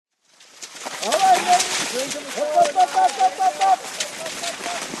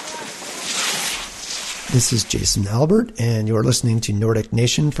This is Jason Albert, and you're listening to Nordic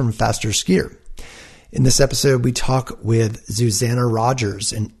Nation from Faster Skier. In this episode, we talk with Susanna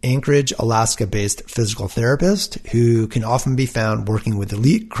Rogers, an Anchorage, Alaska-based physical therapist who can often be found working with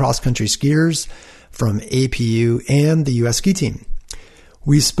elite cross-country skiers from APU and the U.S. ski team.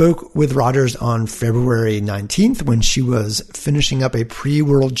 We spoke with Rogers on February 19th when she was finishing up a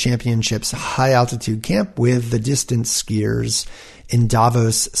pre-World Championships high-altitude camp with the distance skiers in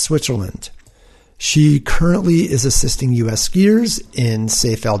Davos, Switzerland. She currently is assisting U.S. skiers in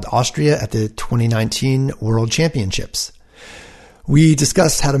Seefeld, Austria at the 2019 World Championships. We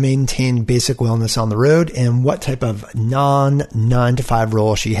discussed how to maintain basic wellness on the road and what type of non-9-to-5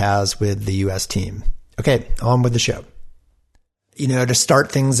 role she has with the U.S. team. Okay, on with the show. You know, to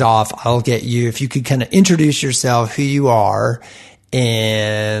start things off, I'll get you, if you could kind of introduce yourself, who you are,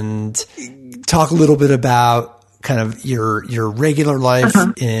 and talk a little bit about kind of your regular life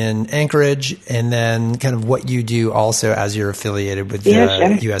in Anchorage, and then kind of what you do also as you're affiliated with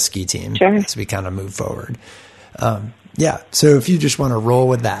the U.S. ski team as we kind of move forward. So if you just want to roll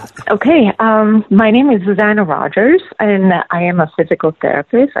with that. Okay. My name is Susanna Rogers, and I am a physical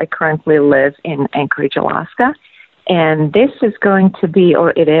therapist. I currently live in Anchorage, Alaska, and this is going to be,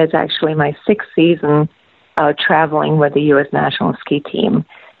 or it is actually, my sixth season traveling with the U.S. national ski team.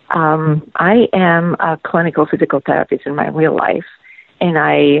 I am a clinical physical therapist in my real life, and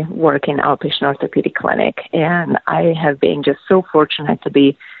I work in outpatient orthopedic clinic, and I have been just so fortunate to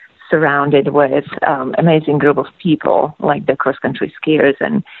be surrounded with amazing group of people like the cross-country skiers.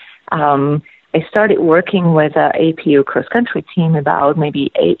 And I started working with the APU cross-country team about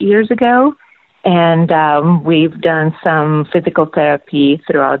maybe 8 years ago, and we've done some physical therapy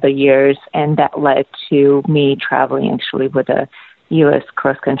throughout the years, and that led to me traveling actually with a U.S.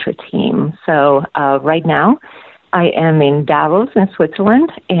 cross-country team. So right now, I am in Davos in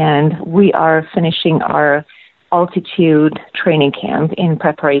Switzerland, and we are finishing our altitude training camp in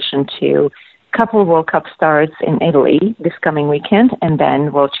preparation to a couple of World Cup starts in Italy this coming weekend, and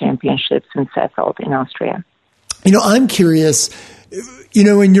then World Championships in Seefeld in Austria. You know, I'm curious, you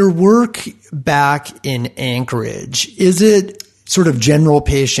know, in your work back in Anchorage, is it sort of general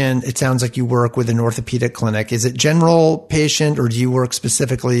patient? It sounds like you work with an orthopedic clinic. Is it general patient, or do you work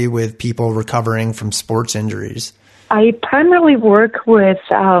specifically with people recovering from sports injuries? I primarily work with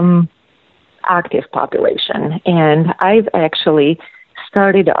active population, and I've actually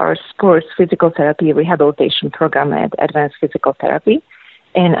started our sports physical therapy rehabilitation program at Advanced Physical Therapy,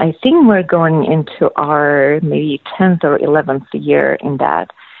 and I think we're going into our maybe 10th or 11th year in that.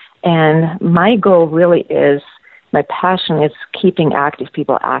 And my goal really is, my passion is keeping active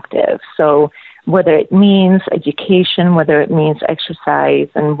people active. So whether it means education, whether it means exercise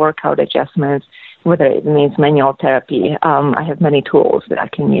and workout adjustments, whether it means manual therapy, I have many tools that I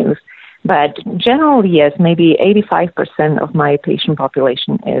can use. But generally, yes, maybe 85% of my patient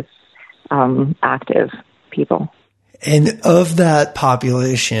population is active people. And of that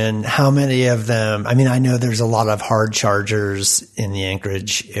population, how many of them, I mean, I know there's a lot of hard chargers in the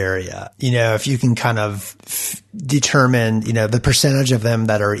Anchorage area. You know, if you can kind of determine, you know, the percentage of them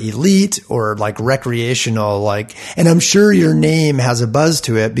that are elite or like recreational, like, and I'm sure your name has a buzz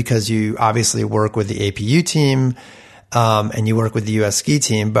to it because you obviously work with the APU team, and you work with the U.S. ski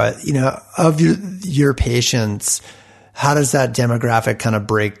team, but, you know, of your patients, how does that demographic kind of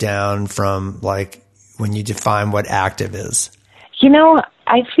break down from like, when you define what active is? You know,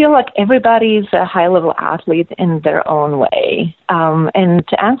 I feel like everybody's a high-level athlete in their own way. And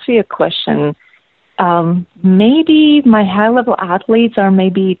to answer your question, maybe my high-level athletes are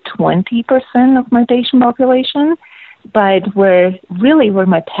maybe 20% of my patient population, but where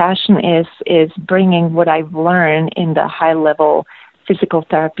my passion is bringing what I've learned in the high-level physical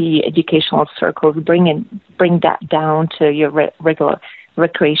therapy educational circles, bring that down to your regular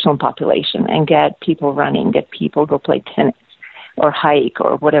recreational population and get people running, get people go play tennis or hike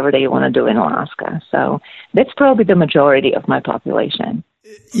or whatever they want to do in Alaska. So that's probably the majority of my population.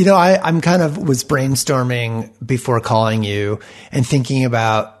 You know, I'm kind of was brainstorming before calling you and thinking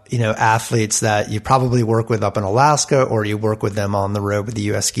about, you know, athletes that you probably work with up in Alaska or you work with them on the road with the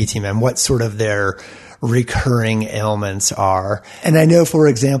U.S. ski team and what sort of their recurring ailments are. And I know, for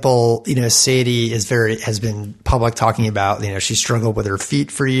example, you know, Sadie has been public talking about, you know, she struggled with her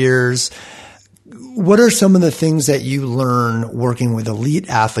feet for years. What are some of the things that you learn working with elite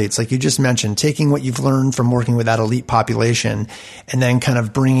athletes? Like you just mentioned, taking what you've learned from working with that elite population and then kind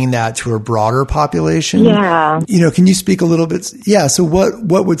of bringing that to a broader population. Yeah. You know, can you speak a little bit? Yeah. So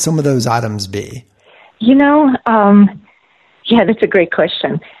what would some of those items be? Yeah, that's a great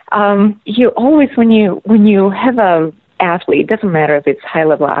question. You always, when you have a athlete, doesn't matter if it's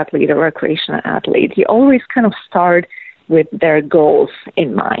high-level athlete or recreational athlete, you always kind of start with their goals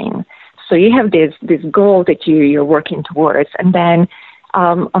in mind. So you have this goal that you're working towards, and then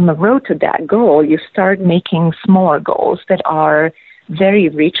on the road to that goal, you start making smaller goals that are very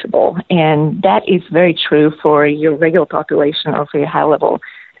reachable, and that is very true for your regular population or for your high-level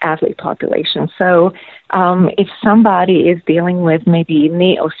athlete population. So if somebody is dealing with maybe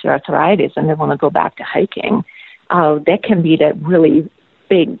knee osteoarthritis and they want to go back to hiking, that can be that really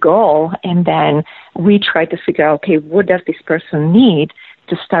big goal. And then we try to figure out, okay, what does this person need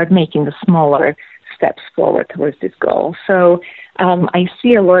to start making the smaller steps forward towards this goal? So I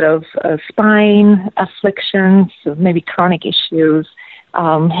see a lot of spine afflictions, maybe chronic issues,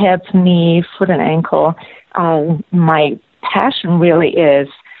 hip, knee, foot and ankle. My passion really is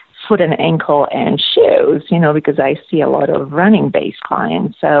foot and ankle and shoes, because I see a lot of running-based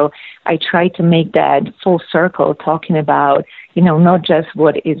clients. So I try to make that full circle, talking about, not just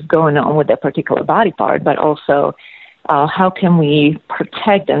what is going on with that particular body part, but also how can we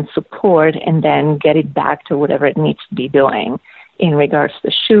protect and support and then get it back to whatever it needs to be doing in regards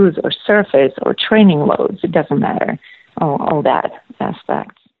to shoes or surface or training loads. It doesn't matter, all that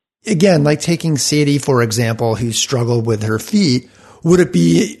aspect. Again, like taking Sadie, for example, who struggled with her feet, would it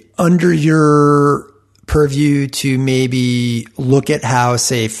be under your purview to maybe look at how,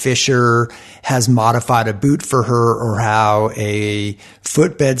 say, Fisher has modified a boot for her, or how a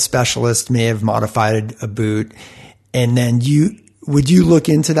footbed specialist may have modified a boot? And then would you look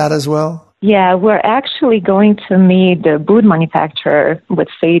into that as well? Yeah, we're actually going to meet the boot manufacturer with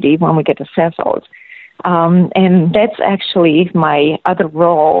Sadie when we get to Sheffield. And that's actually my other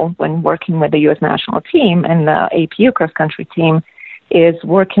role when working with the U.S. national team and the APU cross-country team, is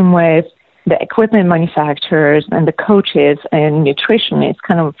working with the equipment manufacturers and the coaches and nutritionists,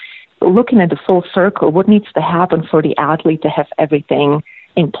 kind of looking at the full circle, what needs to happen for the athlete to have everything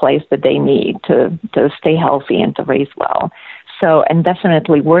in place that they need to stay healthy and to race well. So, and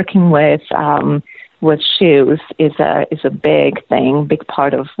definitely working with shoes is a big thing, big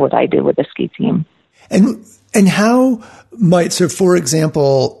part of what I do with the ski team. And how might, so for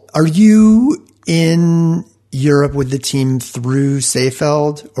example, are you in Europe with the team through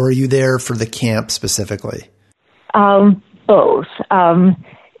Seefeld, or are you there for the camp specifically? Both.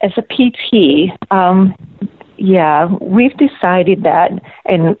 As a PT, we've decided that,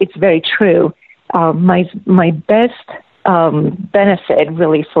 and it's very true, my best benefit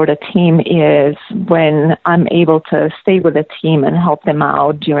really for the team is when I'm able to stay with the team and help them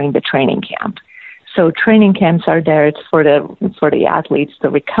out during the training camp. So training camps are there for the athletes to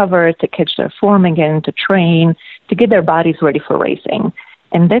recover, to catch their form again, to train, to get their bodies ready for racing.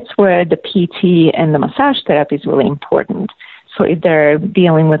 And that's where the PT and the massage therapy is really important. So if they're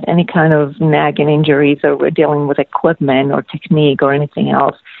dealing with any kind of nagging injuries, or we're dealing with equipment or technique or anything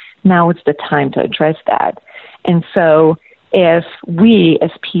else, now it's the time to address that. And so if we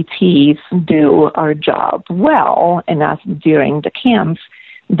as PTs do our job well, and that's during the camps,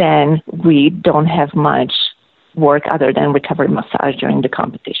 then we don't have much work other than recovery massage during the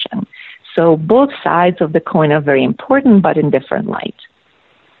competition. So both sides of the coin are very important, but in different light.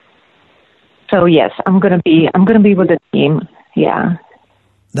 So yes, I'm gonna be with the team. Yeah,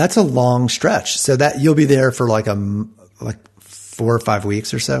 that's a long stretch. So that you'll be there for like 4 or 5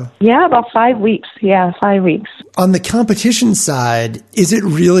 weeks or so? Yeah, about 5 weeks. Yeah, 5 weeks. On the competition side, is it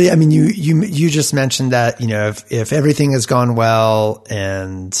really, I mean, you just mentioned that, if everything has gone well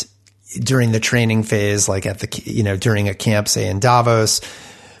and during the training phase, like during a camp, say in Davos,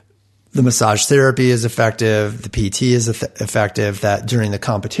 the massage therapy is effective, the PT is effective, that during the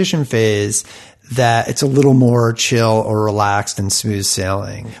competition phase, that it's a little more chill or relaxed and smooth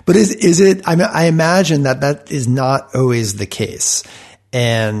sailing. But is it, I imagine that is not always the case.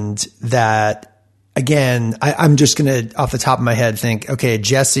 And that, again, I'm just going to, off the top of my head, think, okay,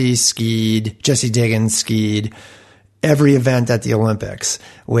 Jessie Diggins skied every event at the Olympics,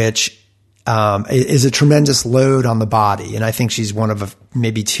 which is a tremendous load on the body. And I think she's one of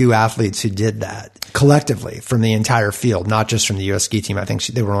maybe 2 athletes who did that collectively from the entire field, not just from the U.S. ski team. I think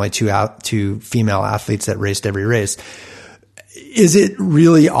there were only 2 female athletes that raced every race. Is it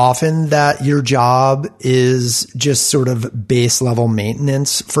really often that your job is just sort of base level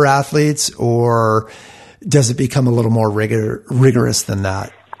maintenance for athletes, or does it become a little more rigorous than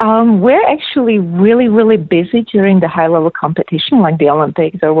that? We're actually really, really busy during the high-level competition, like the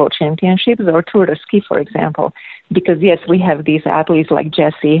Olympics or World Championships or Tour de Ski, for example, because, yes, we have these athletes like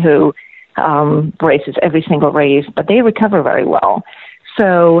Jessie who races every single race, but they recover very well.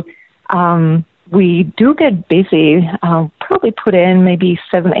 So we do get busy, probably put in maybe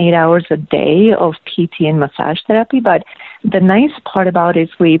 7-8 hours a day of PT and massage therapy. But the nice part about it is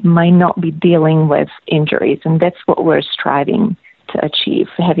we might not be dealing with injuries, and that's what we're striving to achieve,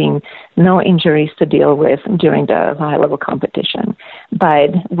 having no injuries to deal with during the high-level competition. But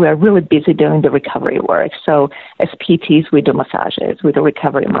we're really busy doing the recovery work. So as PTs, we do massages, we do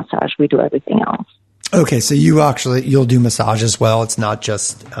recovery massage, we do everything else. Okay, so you'll do massage as well. It's not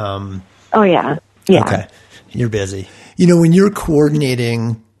just... Oh, yeah. Yeah. Okay. You're busy. When you're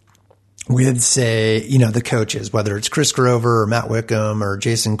coordinating with, say, the coaches, whether it's Chris Grover or Matt Wickham or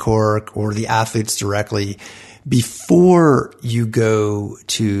Jason Cork or the athletes directly, before you go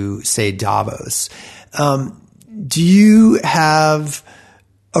to, say, Davos, do you have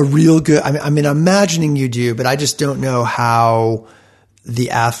a real good, I'm imagining you do, but I just don't know how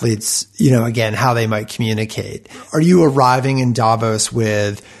the athletes, again, how they might communicate. Are you arriving in Davos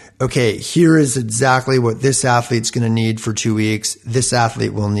with, okay, here is exactly what this athlete's going to need for 2 weeks. This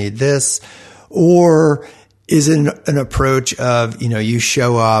athlete will need this. Or is it an approach of, you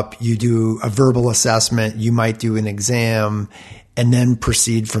show up, you do a verbal assessment, you might do an exam, and then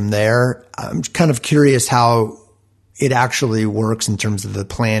proceed from there? I'm kind of curious how it actually works in terms of the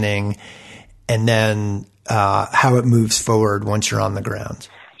planning and then how it moves forward once you're on the ground.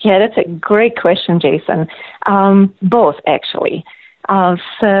 Yeah, that's a great question, Jason. Both, actually.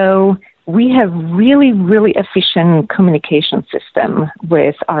 So we have really, really efficient communication system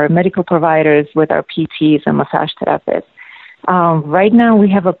with our medical providers, with our PTs and massage therapists. Right now we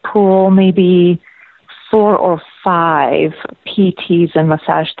have a pool, maybe 4 or 5 PTs and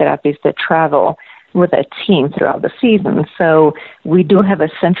massage therapists that travel with a team throughout the season. So we do have a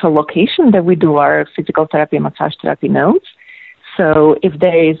central location that we do our physical therapy and massage therapy notes. So if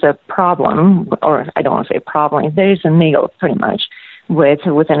there is a problem, or I don't want to say problem, if there is a nail pretty much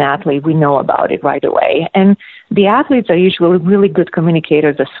with an athlete, we know about it right away. And the athletes are usually really good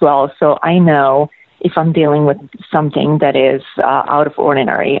communicators as well. So I know if I'm dealing with something that is out of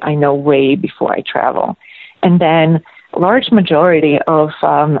ordinary, I know way before I travel. And then a large majority of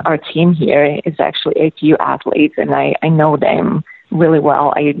our team here is actually APU athletes, and I know them really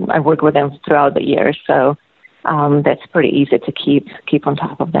well. I work with them throughout the year, so that's pretty easy to keep on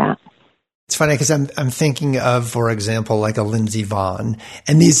top of that. It's funny because I'm thinking of, for example, like a Lindsey Vonn,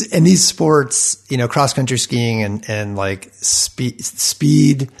 and these sports, cross country skiing and like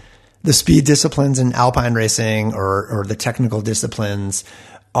speed, the speed disciplines in alpine racing or the technical disciplines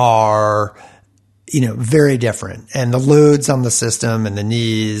are, very different, and the loads on the system and the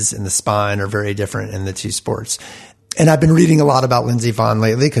knees and the spine are very different in the two sports. And I've been reading a lot about Lindsey Vonn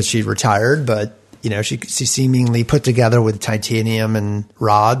lately because she retired, but she seemingly put together with titanium and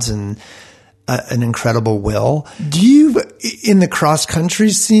rods and an incredible will. Do you, in the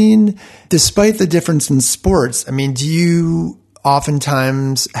cross-country scene, despite the difference in sports, do you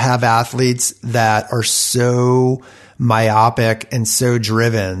oftentimes have athletes that are so myopic and so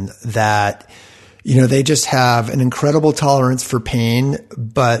driven that, they just have an incredible tolerance for pain,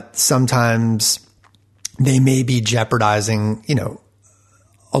 but sometimes they may be jeopardizing,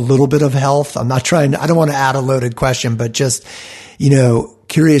 a little bit of health? I don't want to add a loaded question, but just,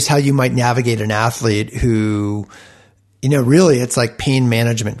 curious how you might navigate an athlete who, really it's like pain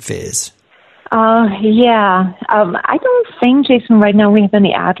management phase. Yeah. I don't think, Jason, right now we have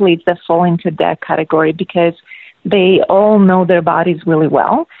any athletes that fall into that category because they all know their bodies really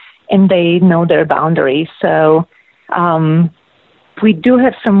well and they know their boundaries. So we do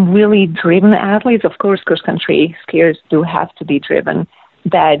have some really driven athletes. Of course, cross-country skiers do have to be driven,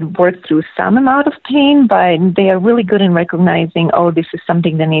 that work through some amount of pain, but they are really good in recognizing, this is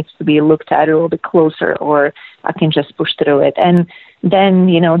something that needs to be looked at a little bit closer, or I can just push through it. And then,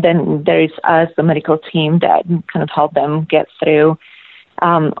 then there is us, the medical team, that kind of help them get through.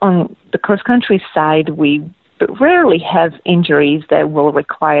 On the cross-country side, we rarely have injuries that will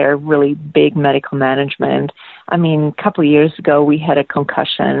require really big medical management. A couple of years ago, we had a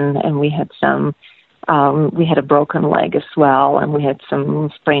concussion and we had we had a broken leg as well, and we had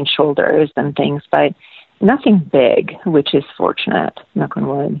some sprained shoulders and things, but nothing big, which is fortunate, knock on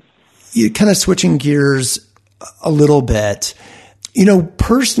wood. You kind of switching gears a little bit,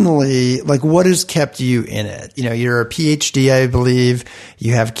 personally, like what has kept you in it? You're a PhD, I believe,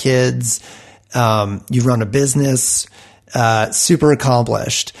 you have kids, you run a business, super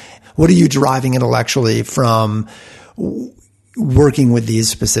accomplished. What are you deriving intellectually from working with these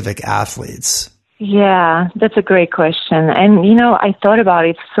specific athletes? Yeah, that's a great question. And, I thought about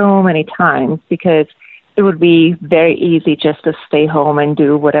it so many times because it would be very easy just to stay home and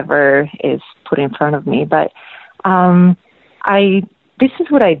do whatever is put in front of me. But I this is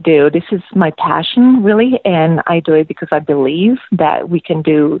what I do. This is my passion, really, and I do it because I believe that we can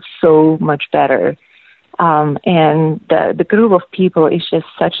do so much better. And the group of people is just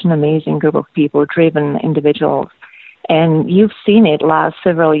such an amazing group of people, driven individuals. And you've seen it last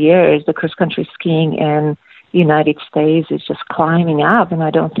several years. The cross-country skiing in the United States is just climbing up, and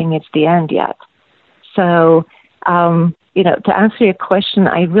I don't think it's the end yet. So, to answer your question,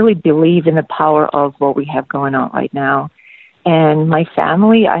 I really believe in the power of what we have going on right now. And my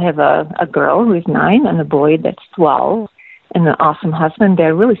family, I have a girl who is 9 and a boy that's 12 and an awesome husband.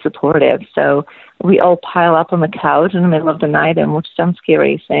 They're really supportive. So we all pile up on the couch in the middle of the night and watch some ski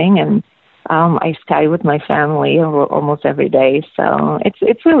racing. And I ski with my family almost every day. So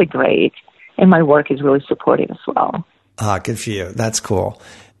it's really great. And my work is really supportive as well. Good for you. That's cool.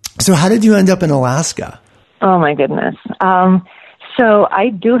 So how did you end up in Alaska? Oh, my goodness. So I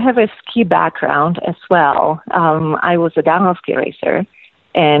do have a ski background as well. I was a downhill ski racer,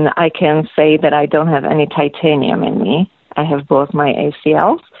 and I can say that I don't have any titanium in me. I have both my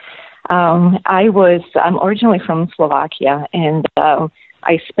ACLs. I'm originally from Slovakia, and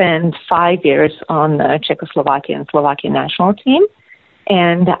I spent 5 years on the Czechoslovakia and Slovakia national team.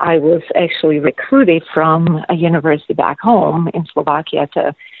 And I was actually recruited from a university back home in Slovakia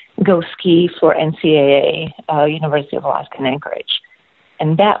to go ski for NCAA, University of Alaska in Anchorage.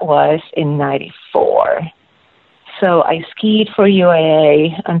 And that was in 94. So I skied for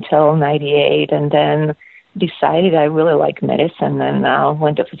UAA until 98 and then decided I really like medicine and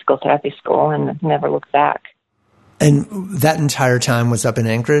went to physical therapy school and never looked back. And that entire time was up in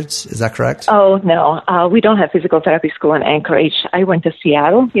Anchorage, is that correct? Oh, no. We don't have physical therapy school in Anchorage. I went to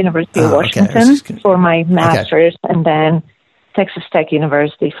Seattle, University of Washington for my master's, and then Texas Tech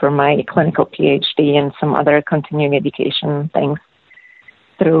University for my clinical PhD and some other continuing education things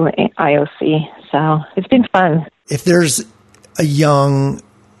through IOC. So it's been fun. If there's a young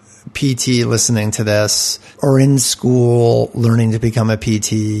PT listening to this or in school learning to become a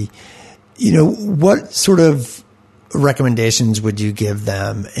PT, what sort of recommendations would you give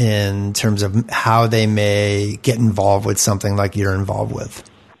them in terms of how they may get involved with something like you're involved with?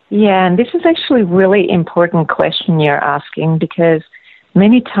 Yeah, and this is actually a really important question you're asking because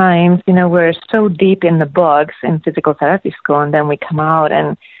many times, we're so deep in the books in physical therapy school and then we come out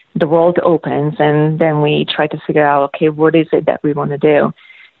and the world opens and then we try to figure out, okay, what is it that we want to do?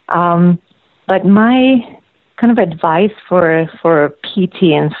 But my kind of advice for PT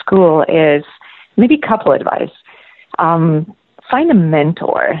in school is maybe a couple advice. Find a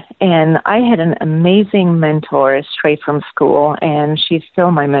mentor. And I had an amazing mentor straight from school, and she's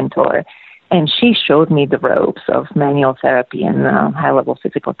still my mentor. And she showed me the ropes of manual therapy and high-level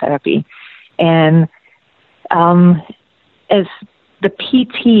physical therapy. And as the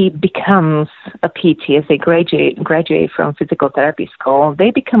PT becomes a PT, as they graduate from physical therapy school,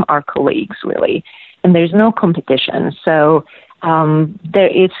 they become our colleagues, really. And there's no competition. So there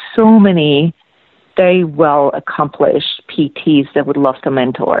is so many very well-accomplished PTs that would love to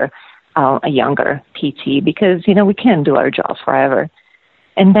mentor a younger PT because, we can't do our job forever.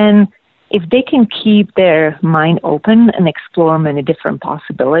 And then if they can keep their mind open and explore many different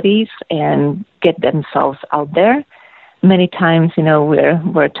possibilities and get themselves out there, many times,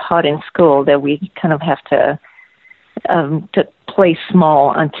 we're taught in school that we kind of have to play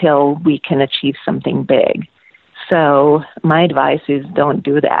small until we can achieve something big. So my advice is don't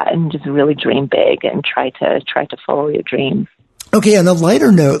do that and just really dream big and try to follow your dreams. Okay, on a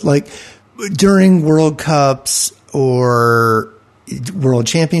lighter note, like during World Cups or World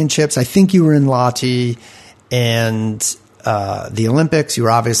Championships, I think you were in Lahti, and the Olympics, you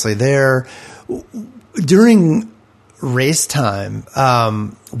were obviously there. During race time,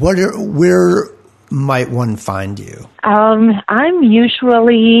 where might one find you? I'm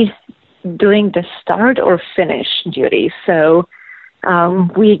usually doing the start or finish duty. So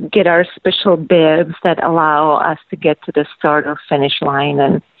we get our special bibs that allow us to get to the start or finish line,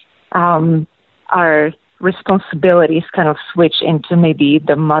 and our responsibilities kind of switch into maybe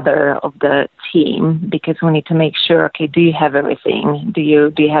the mother of the team because we need to make sure, okay, do you have everything? Do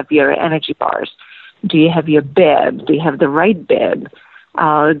you have your energy bars? Do you have your bib? Do you have the right bib?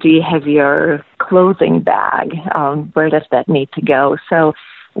 Do you have your clothing bag? Where does that need to go? So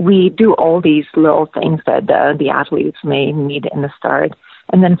we do all these little things that the athletes may need in the start.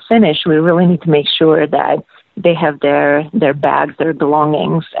 And then finish, we really need to make sure that they have their bags, their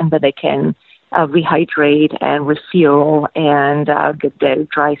belongings, and that they can rehydrate and refuel and get their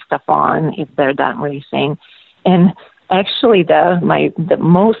dry stuff on if they're done racing. And actually, the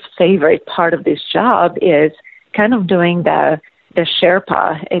most favorite part of this job is kind of doing the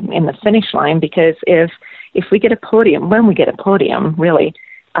Sherpa in the finish line, because if if we get a podium, when we get a podium, really,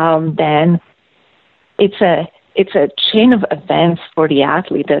 then it's a chain of events for the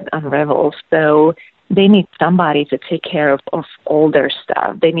athlete that unravels. So they need somebody to take care of all their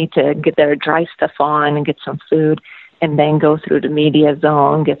stuff. They need to get their dry stuff on and get some food, and then go through the media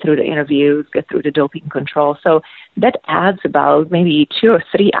zone, get through the interviews, get through the doping control. So that adds about maybe 2 or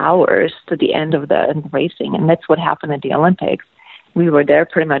 3 hours to the end of the racing, and that's what happened at the Olympics. We were there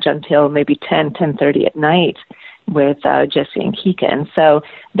pretty much until maybe 10:30 at night with Jesse and Keegan. So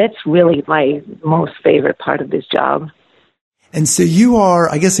that's really my most favorite part of this job. And so you are,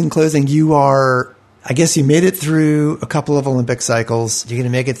 I guess in closing, you made it through a couple of Olympic cycles. You're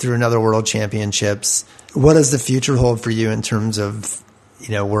going to make it through another World Championships. What does the future hold for you in terms of,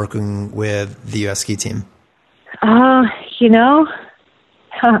 working with the U.S. ski team?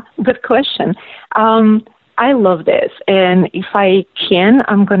 Good question. I love this. And if I can,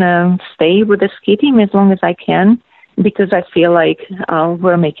 I'm going to stay with the ski team as long as I can, because I feel like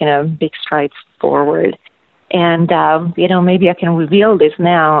we're making a big strides forward. And, maybe I can reveal this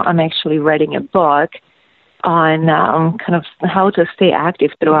now. I'm actually writing a book on kind of how to stay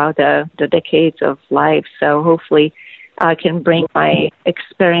active throughout the decades of life. So hopefully I can bring my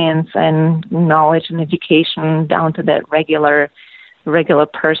experience and knowledge and education down to that regular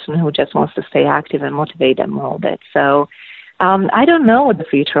person who just wants to stay active and motivate them a little bit. So I don't know what the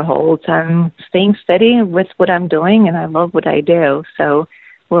future holds. I'm staying steady with what I'm doing, and I love what I do. So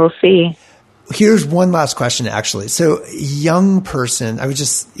we'll see. Here's one last question, actually. So, young person, I was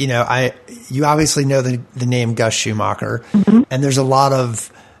just, you obviously know the name Gus Schumacher, mm-hmm. and there's a lot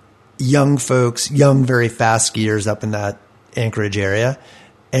of young folks, very fast skiers up in that Anchorage area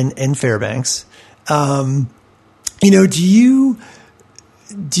and in Fairbanks. Do you,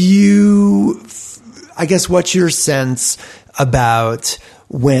 I guess, what's your sense about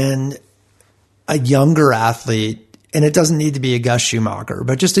when a younger athlete, and it doesn't need to be a Gus Schumacher,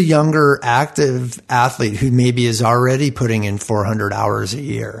 but just a younger active athlete who maybe is already putting in 400 hours a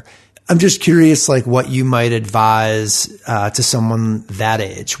year. I'm just curious, what you might advise to someone that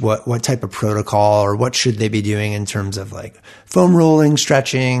age. What type of protocol, or what should they be doing in terms of foam rolling,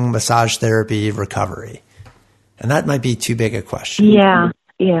 stretching, massage therapy, recovery? And that might be too big a question. Yeah.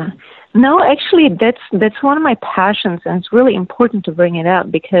 No, actually, that's one of my passions, and it's really important to bring it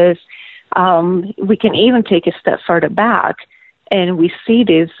up because we can even take a step further back, and we see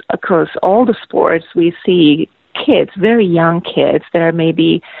this across all the sports. We see kids, very young kids that are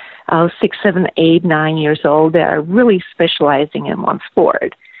maybe 6, 7, 8, 9 years old, that are really specializing in one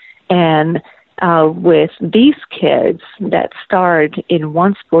sport. And with these kids that start in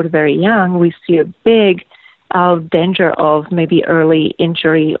one sport very young, we see a big danger of maybe early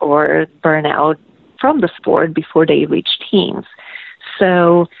injury or burnout from the sport before they reach teens.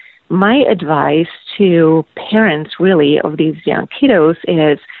 So my advice to parents really of these young kiddos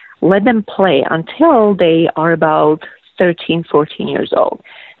is let them play until they are about 13, 14 years old.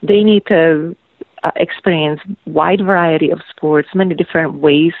 They need to experience wide variety of sports, many different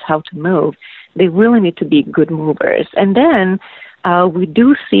ways how to move. They really need to be good movers. And then we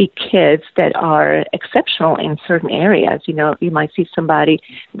do see kids that are exceptional in certain areas. You might see somebody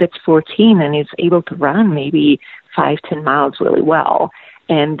that's 14 and is able to run maybe 5, 10 miles really well.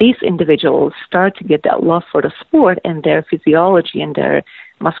 And these individuals start to get that love for the sport, and their physiology and their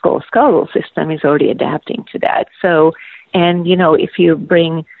musculoskeletal system is already adapting to that. So, and if you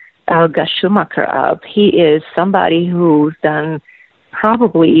bring Gus Schumacher up, he is somebody who's done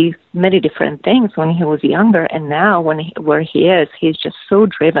probably many different things when he was younger, and now where he is, he's just so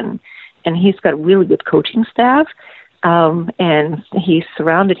driven, and he's got really good coaching staff, and he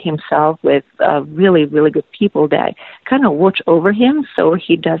surrounded himself with really, really good people that kind of watch over him so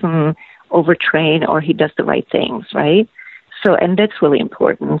he doesn't overtrain or he does the right things, right? So, and that's really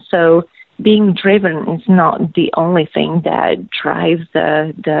important. So being driven is not the only thing that drives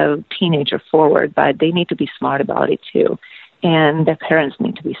the teenager forward, but they need to be smart about it too. And their parents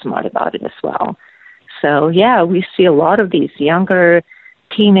need to be smart about it as well. So, yeah, we see a lot of these younger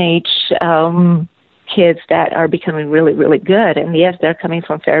teenage kids that are becoming really, really good. And, yes, they're coming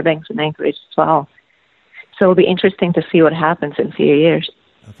from Fairbanks and Anchorage as well. So it'll be interesting to see what happens in a few years.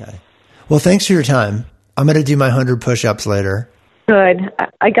 Okay. Well, thanks for your time. I'm going to do my 100 push-ups later. Good.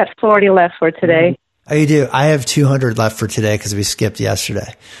 I got 40 left for today. Oh, you do? I have 200 left for today because we skipped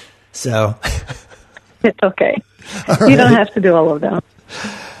yesterday. So... It's okay. Right. You don't have to do all of them.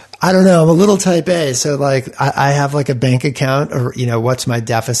 I don't know. I'm a little type A. So I have a bank account or, what's my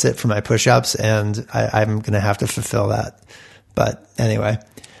deficit for my push-ups, and I'm going to have to fulfill that. But anyway,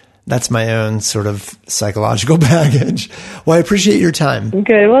 that's my own sort of psychological baggage. Well, I appreciate your time.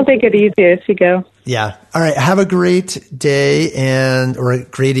 Good. We'll take it easy as you go. Yeah. All right. Have a great day or a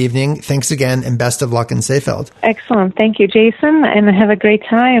great evening. Thanks again, and best of luck in Seefeld. Excellent. Thank you, Jason, and have a great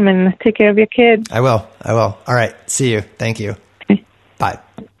time, and take care of your kids. I will. All right. See you. Thank you. Okay. Bye.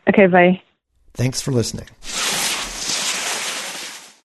 Okay, bye. Thanks for listening.